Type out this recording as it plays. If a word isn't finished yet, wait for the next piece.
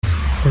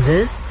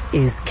This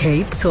is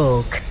Cape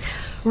Talk.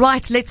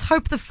 Right, let's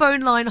hope the phone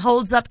line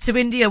holds up to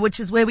India, which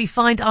is where we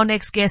find our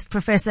next guest,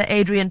 Professor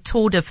Adrian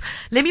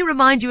Tordif. Let me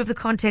remind you of the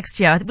context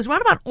here. It was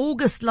around about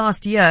August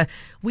last year.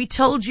 We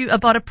told you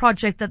about a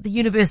project that the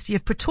University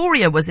of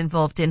Pretoria was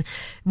involved in,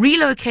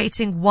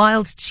 relocating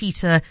wild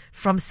cheetah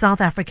from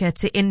South Africa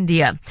to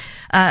India.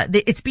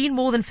 It's been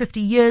more than 50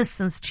 years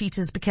since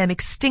cheetahs became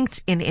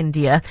extinct in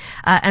India,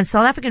 and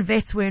South African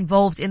vets were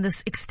involved in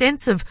this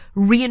extensive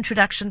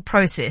reintroduction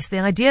process. The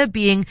idea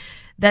being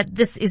that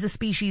this is a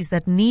species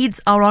that needs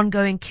our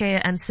ongoing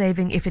care and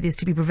saving if it is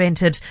to be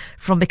prevented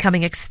from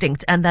becoming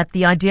extinct, and that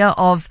the idea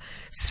of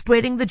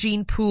spreading the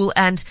gene pool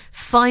and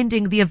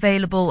finding the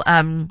available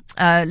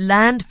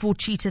land for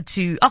cheetah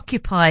to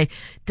occupy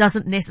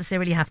doesn't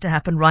necessarily have to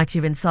happen right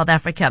here in South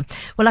Africa.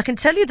 Well, I can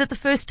tell you that the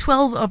first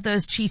 12 of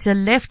those cheetah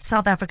left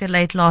South Africa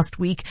late last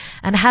week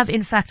and have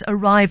in fact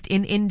arrived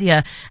in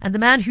India. And the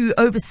man who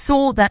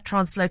oversaw that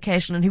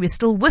translocation and who is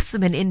still with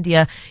them in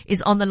India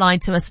is on the line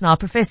to us now,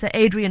 Professor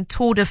Adrian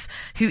Tordif,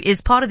 who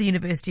is part of the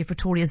University of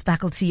Pretoria's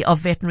Faculty of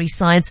Veterinary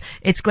Science.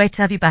 It's great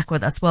to have you back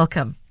with us.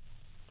 Welcome.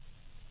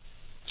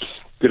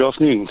 Good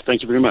afternoon.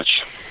 Thank you very much.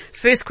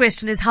 First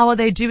question is, how are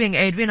they doing,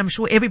 Adrian? I'm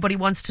sure everybody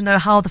wants to know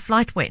how the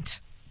flight went.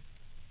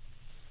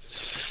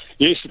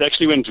 Yes, it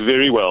actually went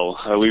very well.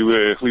 We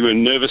were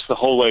nervous the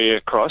whole way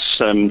across.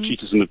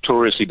 Cheetahs are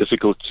notoriously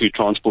difficult to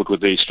transport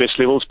with their stress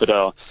levels, but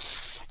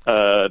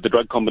the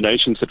drug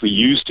combinations that we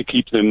used to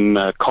keep them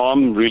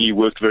calm really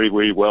worked very,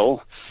 very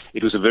well.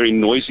 It was a very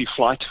noisy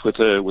flight with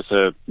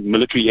a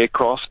military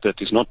aircraft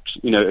that is not,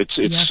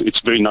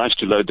 it's very nice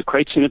to load the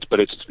crates in it, but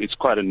it's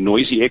quite a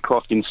noisy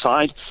aircraft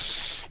inside.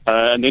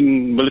 And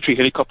then military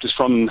helicopters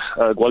from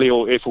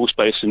Gwalior Air Force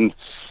Base in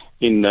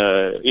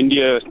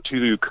India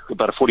to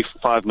about a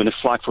 45-minute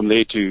flight from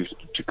there to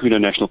Kuno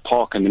National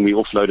Park, and then we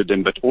offloaded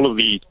them. But all of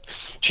the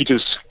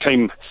cheetahs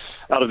came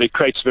out of their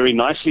crates very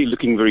nicely,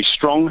 looking very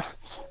strong.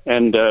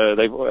 And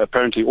they've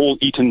apparently all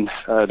eaten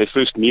their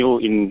first meal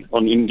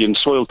on Indian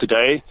soil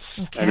today,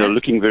 and are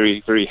looking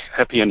very, very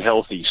happy and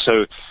healthy.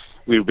 So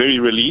we're very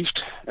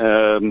relieved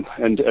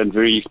and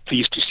very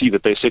pleased to see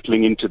that they're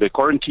settling into their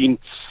quarantine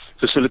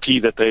facility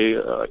that they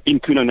in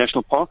Kuno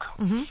National Park,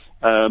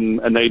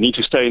 and they need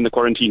to stay in the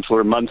quarantine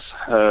for a month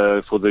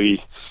for the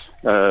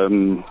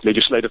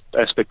legislative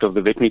aspect of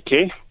the veterinary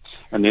care.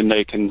 And then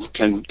they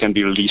can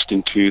be released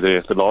into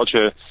the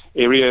larger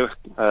area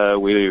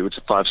where it's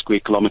a 5 square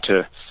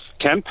kilometer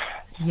camp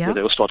where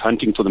they will start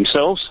hunting for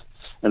themselves.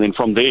 And then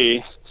from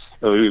there,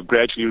 we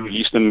gradually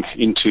release them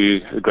into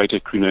the greater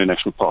Kuno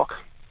National Park.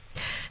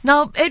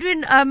 Now,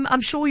 Adrian,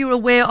 I'm sure you're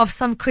aware of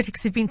some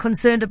critics who've been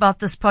concerned about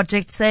this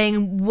project,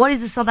 saying, what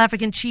is a South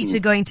African cheetah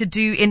going to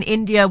do in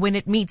India when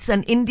it meets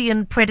an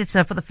Indian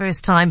predator for the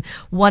first time,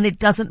 one it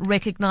doesn't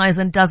recognize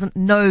and doesn't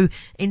know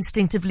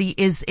instinctively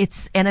is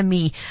its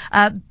enemy?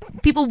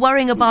 People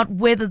worrying about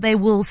whether they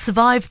will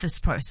survive this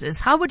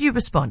process. How would you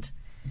respond?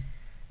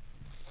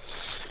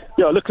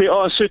 Yeah, look, there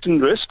are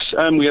certain risks.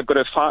 We have got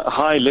a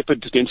high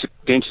leopard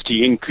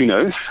density in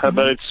Kuno,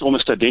 but it's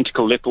almost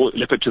identical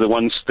leopard to the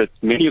ones that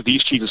many of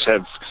these cheetahs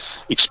have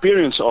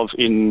experience of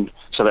in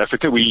South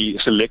Africa. We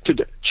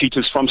selected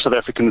cheetahs from South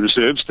African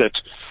reserves that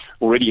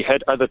already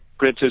had other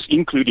predators,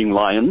 including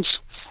lions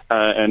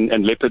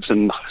and leopards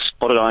and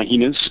spotted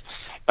hyenas.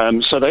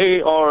 So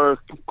they are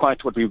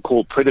quite what we would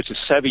call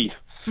predator-savvy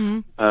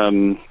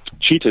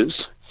cheetahs.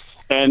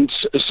 And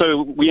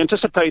so we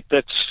anticipate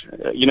that,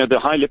 the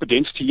high leopard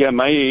density here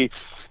may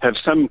have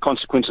some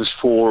consequences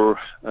for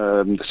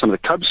some of the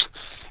cubs,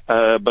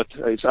 but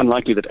it's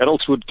unlikely that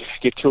adults would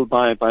get killed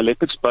by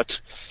leopards. But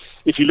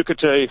if you look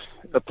at a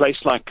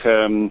place like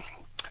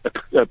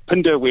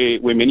Phinda,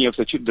 where many of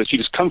the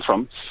cheetahs come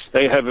from,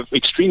 they have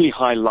extremely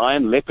high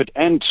lion, leopard,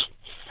 and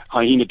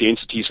hyena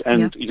densities,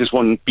 and it has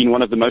been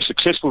one of the most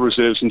successful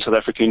reserves in South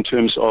Africa in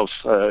terms of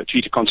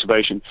cheetah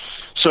conservation.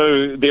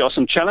 So there are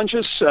some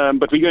challenges,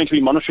 but we're going to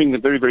be monitoring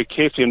them very, very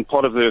carefully. And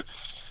part of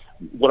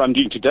what I'm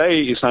doing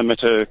today is I'm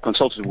at a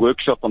consultative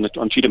workshop on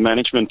cheetah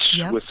management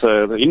with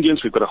the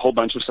Indians. We've got a whole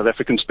bunch of South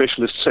African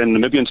specialists and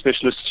Namibian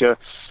specialists here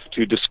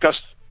to discuss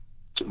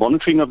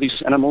monitoring of these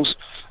animals.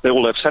 They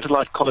all have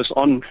satellite collars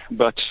on,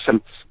 but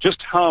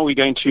just how we're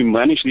going to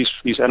manage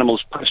these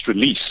animals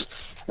post-release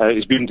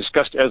is being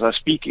discussed as I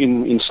speak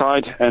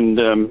inside, and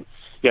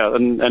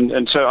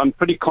so I'm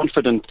pretty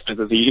confident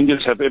that the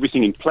Indians have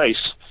everything in place.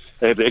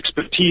 They have the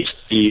expertise,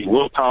 the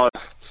willpower,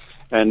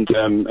 and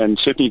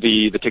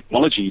certainly the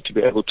technology to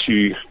be able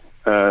to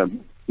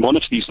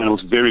monitor these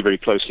animals very, very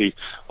closely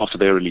after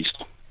they're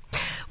released.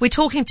 We're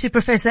talking to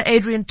Professor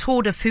Adrian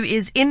Tordif, who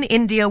is in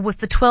India with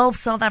the 12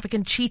 South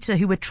African cheetah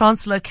who were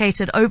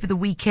translocated over the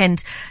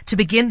weekend to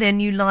begin their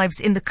new lives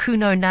in the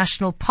Kuno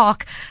National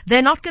Park.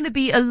 They're not going to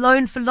be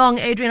alone for long,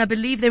 Adrian. I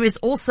believe there is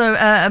also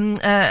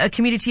a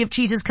community of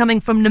cheetahs coming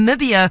from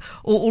Namibia,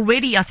 or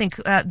already, I think,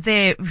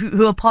 there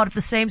who are part of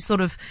the same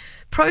sort of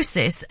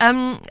process.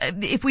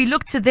 If we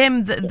look to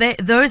them,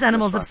 those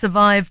animals have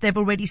survived. They've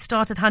already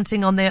started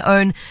hunting on their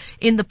own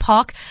in the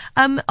park.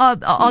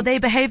 Are they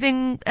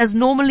behaving as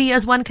normally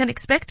as one one can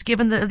expect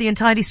given the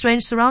entirely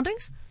strange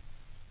surroundings?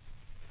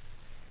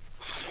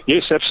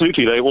 Yes,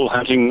 absolutely. They're all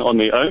hunting on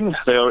their own.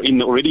 They are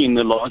already in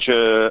the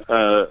larger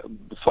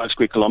 5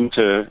 square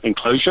kilometer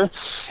enclosure.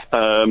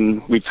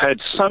 We've had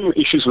some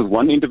issues with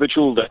one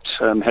individual that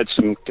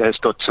has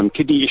got some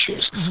kidney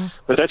issues,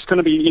 but that's going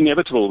to be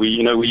inevitable.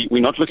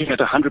 We're not looking at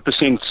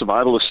 100%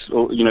 survival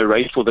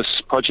rate for this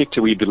project.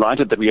 We're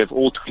delighted that we have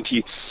all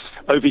 20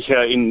 over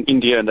here in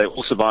India, and they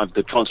all survived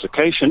the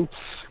translocation.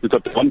 We've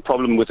got the one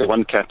problem with the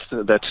one cat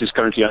that is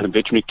currently under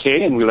veterinary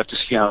care, and we'll have to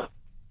see how.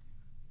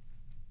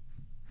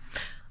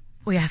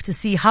 We have to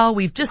see how.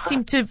 We've just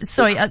seemed to.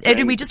 Sorry,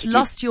 Adrian, we just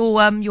lost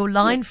your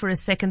line for a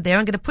second there.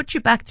 I'm going to put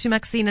you back to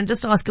Maxine and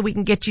just ask if we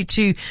can get you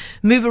to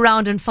move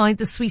around and find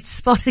the sweet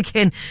spot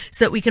again,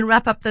 so that we can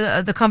wrap up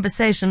the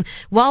conversation.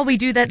 While we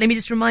do that, let me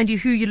just remind you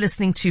who you're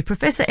listening to.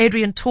 Professor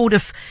Adrian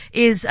Tordif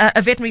is a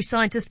veterinary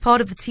scientist,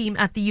 part of the team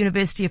at the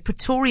University of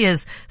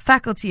Pretoria's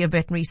Faculty of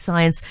Veterinary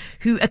Science,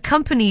 who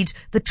accompanied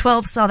the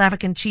 12 South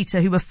African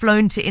cheetah who were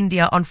flown to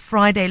India on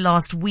Friday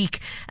last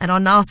week and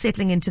are now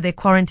settling into their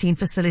quarantine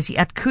facility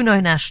at Kuno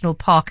National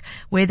Park,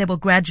 where they will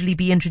gradually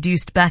be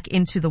introduced back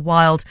into the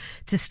wild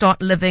to start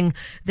living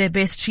their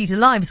best cheetah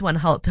lives, one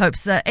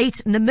hopes. 8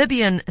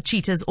 Namibian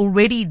cheetahs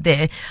already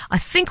there. I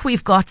think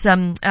we've got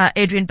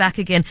Adrian back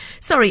again.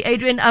 Sorry,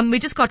 Adrian, we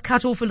just got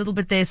cut off a little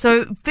bit there.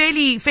 So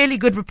fairly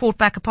good report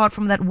back, apart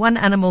from that one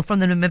animal from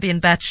the Namibian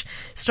batch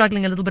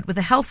struggling a little bit with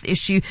a health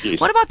issue.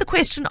 Yes. What about the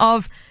question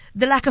of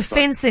the lack of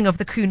fencing of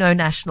the Kuno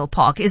National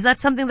Park? Is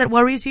that something that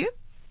worries you?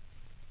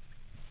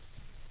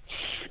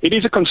 It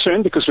is a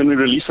concern, because when we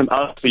release them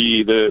out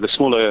the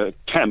smaller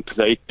camp,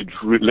 they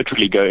could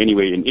literally go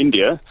anywhere in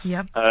India.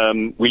 Yep.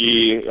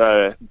 They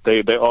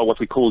are what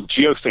we call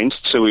geofenced,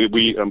 so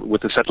we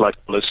with the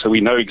satellite collars, so we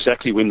know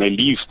exactly when they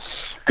leave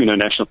Kuno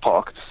National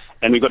Park.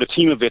 And we've got a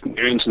team of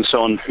veterinarians and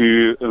so on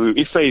who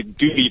if they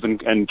do leave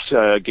and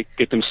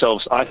get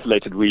themselves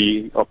isolated,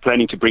 we are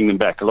planning to bring them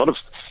back. A lot of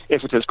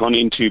effort has gone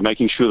into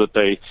making sure that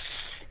they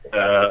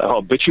are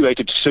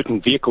habituated to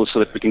certain vehicles so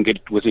that we can get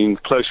within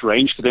close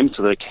range to them,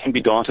 so they can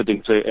be darted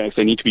if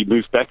they need to be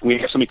moved back. And we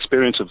have some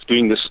experience of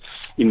doing this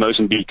in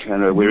Mozambique,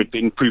 where it's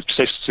been proved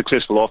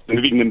successful after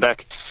moving them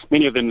back.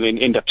 Many of them then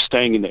end up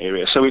staying in the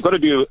area. So we've got to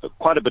do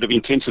quite a bit of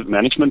intensive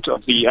management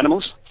of the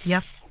animals.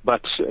 Yeah.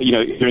 But,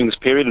 during this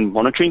period, and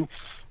monitoring.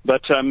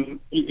 But,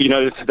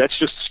 that's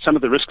just some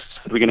of the risks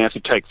that we're going to have to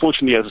take.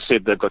 Fortunately, as I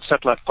said, they've got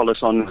satellite collars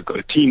on. We've got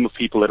a team of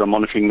people that are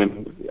monitoring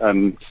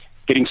them,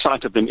 getting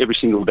sight of them every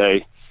single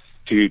day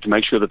to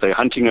make sure that they're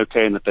hunting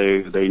okay and that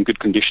they're in good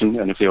condition.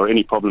 And if there are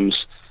any problems,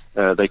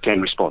 they can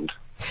respond.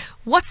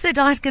 What's their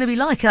diet going to be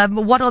like?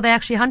 What are they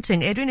actually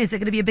hunting? Adrian, is there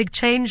going to be a big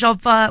change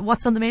of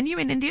what's on the menu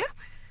in India?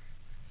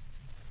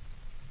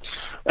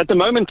 At the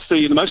moment,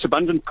 the most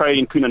abundant prey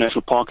in Kuno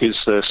National Park is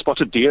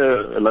spotted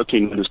deer,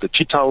 locally known as the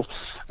chital.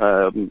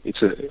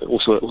 It's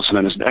also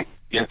known as an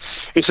deer.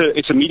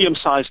 It's a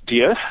medium-sized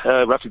deer,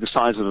 roughly the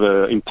size of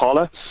an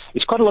impala.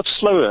 It's quite a lot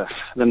slower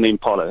than the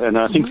impala, and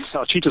I think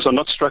our cheetahs are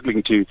not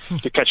struggling to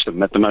catch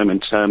them at the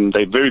moment.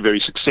 They're very,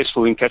 very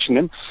successful in catching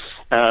them,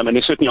 and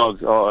there certainly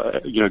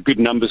are good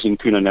numbers in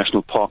Kuno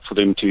National Park for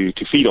them to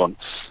feed on.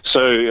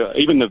 So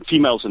even the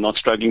females are not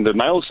struggling. The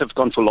males have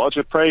gone for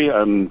larger prey.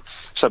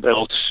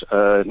 Sub-adult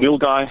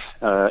nilgai,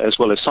 as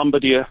well as samba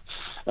deer,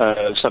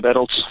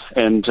 sub-adults,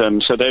 and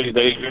so they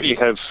really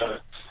have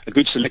a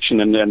good selection,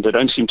 and they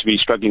don't seem to be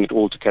struggling at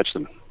all to catch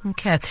them.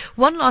 Okay.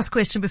 One last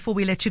question before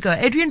we let you go.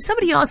 Adrian,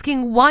 somebody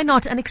asking why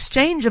not an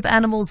exchange of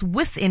animals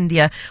with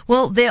India?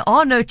 Well, there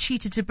are no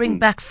cheetah to bring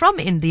back from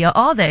India,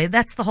 are there?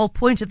 That's the whole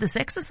point of this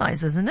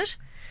exercise, isn't it?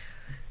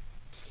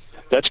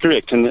 That's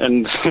correct,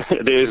 and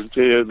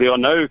there are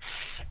no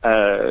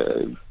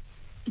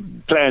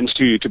plans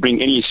to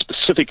bring any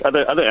specific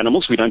other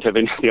animals. We don't have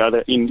any of the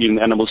other Indian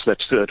animals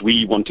that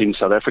we want in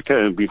South Africa,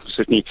 and we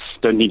certainly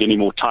don't need any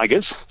more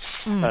tigers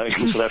in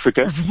South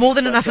Africa. More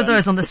than enough of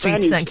those on the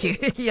streets, thank you.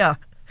 Yeah.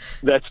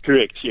 That's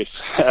correct, yes.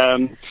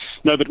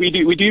 No, but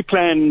we do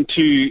plan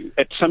to,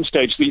 at some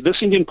stage, this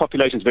Indian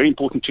population is very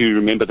important to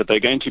remember that they're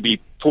going to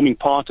be forming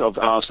part of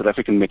our South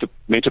African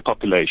meta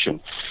population.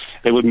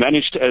 They were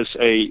managed as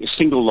a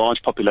single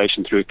large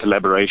population through a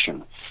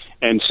collaboration.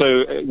 And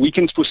so we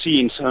can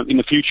foresee in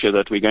the future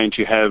that we're going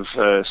to have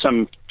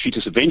some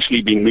cheetahs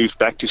eventually being moved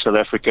back to South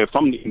Africa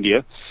from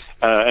India,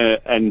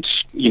 and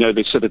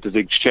so that the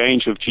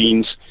exchange of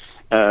genes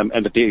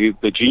and that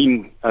the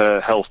gene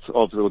health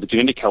or the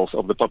genetic health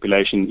of the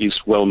population is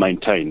well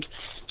maintained.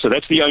 So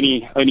that's the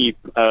only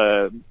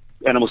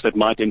animals that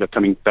might end up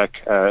coming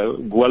back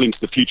well into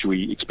the future,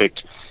 we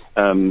expect,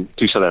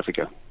 to South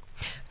Africa.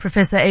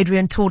 Professor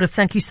Adrian Tordif,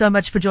 thank you so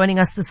much for joining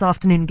us this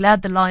afternoon.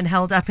 Glad the line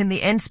held up in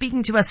the end.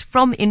 Speaking to us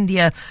from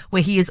India,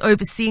 where he is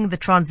overseeing the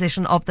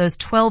transition of those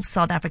 12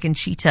 South African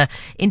cheetah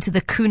into the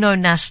Kuno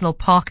National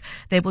Park.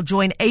 They will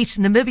join 8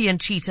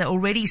 Namibian cheetah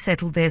already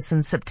settled there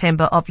since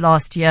September of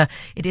last year.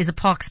 It is a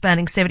park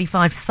spanning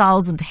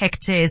 75,000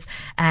 hectares,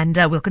 and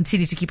we'll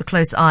continue to keep a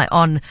close eye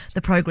on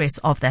the progress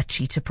of that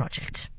cheetah project.